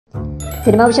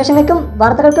Cinema വിശേഷങ്ങൾക്കും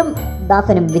വാർത്തകൾക്കും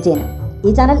ദാസനും വിജയനും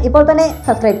ഈ ചാനൽ ഇപ്പോൾ തന്നെ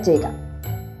സബ്സ്ക്രൈബ് ചെയ്യുക.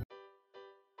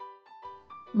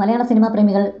 മലയാള സിനിമാ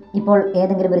പ്രേമികൾ ഇപ്പോൾ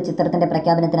ഏതെങ്കിലും ഒരു ചിത്രത്തിൻ്റെ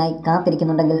പ്രഖ്യാപനത്തിനായി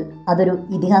കാത്തിരിക്കുന്നുണ്ടെങ്കിൽ അതൊരു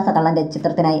ഇതിഹാസ കള്ളൻ്റെ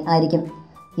ചിത്രത്തിനായി ആയിരിക്കും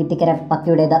ഇത്തിക്കര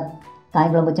പക്കിയുടേത്.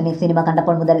 കായംകുളം കൊച്ചുണ്ണി സിനിമ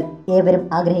കണ്ടപ്പോൾ മുതൽ ഏവരും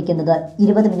ആഗ്രഹിക്കുന്നത്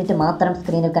 20 മിനിറ്റ് മാത്രം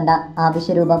സ്ക്രീനിൽ കണ്ട ആ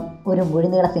വിശ്വരൂപം ഒരു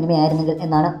മുഴുനീള സിനിമയായിരുന്നെങ്കിൽ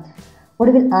എന്നാണ്.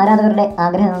 ഒടുവിൽ ആരാധകരുടെ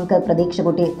ആഗ്രഹങ്ങൾക്ക് പ്രതീക്ഷ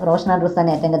കൂട്ടി റോഷൻ ആൻഡ്രൂസ്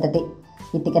തന്നെ രംഗത്തെത്തി.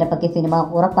 ഇത്തിക്കര പക്കി സിനിമ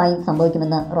ഉറപ്പായും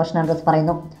സംഭവിക്കുമെന്ന് റോഷൻ ആൻഡ്രൂസ്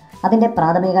പറയുന്നു. അതിൻ്റെ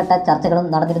പ്രാഥമികഘട്ട ചർച്ചകളും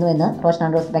നടന്നിരുന്നുവെന്ന് റോഷൻ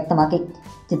ആൻഡ്രൂസ് വ്യക്തമാക്കി.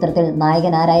 ചിത്രത്തിൽ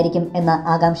നായകൻ ആരായിരിക്കും എന്ന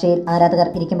ആകാംക്ഷയിൽ ആരാധകർ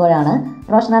ഇരിക്കുമ്പോഴാണ്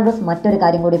റോഷൻ ആൻഡ്രൂസ് മറ്റൊരു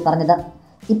കാര്യം കൂടി പറഞ്ഞത്.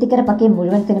 ഇത്തിക്കര പക്കി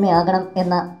മുഴുവൻ സിനിമയാകണം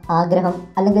എന്ന ആഗ്രഹം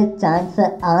അല്ലെങ്കിൽ ചാൻസ്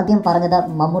ആദ്യം പറഞ്ഞത്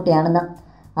മമ്മൂട്ടിയാണെന്ന്.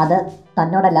 അത്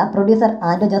തന്നോടല്ല, പ്രൊഡ്യൂസർ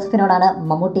ആൻഡോ ജോസഫിനോടാണ്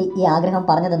മമ്മൂട്ടി ഈ ആഗ്രഹം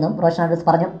പറഞ്ഞതെന്നും റോഷൻ ആൻഡ്രൂസ്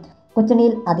പറഞ്ഞു.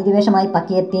 കൊച്ചുണ്ണിയിൽ അതിഥിവേഷമായി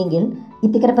പക്കി എത്തിയെങ്കിൽ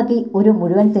ഇത്തിക്കര പക്കി ഒരു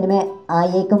മുഴുവൻ സിനിമ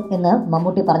ആയേക്കും എന്ന്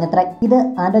മമ്മൂട്ടി പറഞ്ഞത്രേ. ഇത്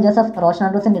ആൻഡോ ജോസഫ് റോഷൻ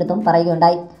ആൻഡ്രൂസിൻ്റെ അടുത്തും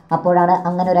പറയുകയുണ്ടായി. അപ്പോഴാണ്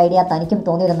അങ്ങനെ ഒരു ഐഡിയ തനിക്കും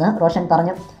തോന്നിയതെന്ന് റോഷൻ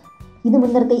പറഞ്ഞു. ഇത്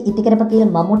മുൻനിർത്തി ഇത്തിക്കര പക്കിയിൽ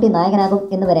മമ്മൂട്ടി നായകനാകും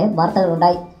എന്നുവരെ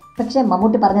വാർത്തകളുണ്ടായി. പക്ഷേ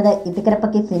മമ്മൂട്ടി പറഞ്ഞത് ഇത്തിക്കര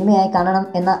പക്കി സിനിമയായി കാണണം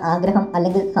എന്ന ആഗ്രഹം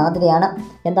അല്ലെങ്കിൽ സാധ്യതയാണ്.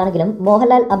 എന്താണെങ്കിലും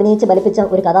മോഹൻലാൽ അഭിനയിച്ച് ബലിപ്പിച്ച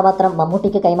ഒരു കഥാപാത്രം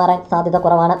മമ്മൂട്ടിക്ക് കൈമാറാൻ സാധ്യത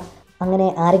കുറവാണ്. അങ്ങനെ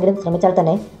ആരെങ്കിലും ശ്രമിച്ചാൽ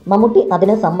തന്നെ മമ്മൂട്ടി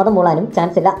അതിന് സമ്മതം മൂളാനും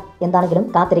ചാൻസ് ഇല്ല. എന്താണെങ്കിലും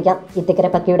കാത്തിരിക്കാം ഇത്തിക്കര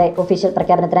പക്കിയുടെ ഒഫീഷ്യൽ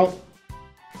പ്രഖ്യാപനത്തിനായി.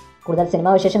 കൂടുതൽ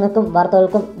സിനിമാ വിശേഷങ്ങൾക്കും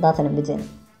വാർത്തകൾക്കും ദാസനും വിജയനും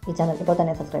ഈ ചാനൽ ഇപ്പോൾ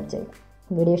തന്നെ സബ്സ്ക്രൈബ് ചെയ്യുക.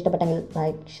 വീഡിയോ ഇഷ്ടപ്പെട്ടെങ്കിൽ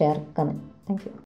like, share, comment. Thank you.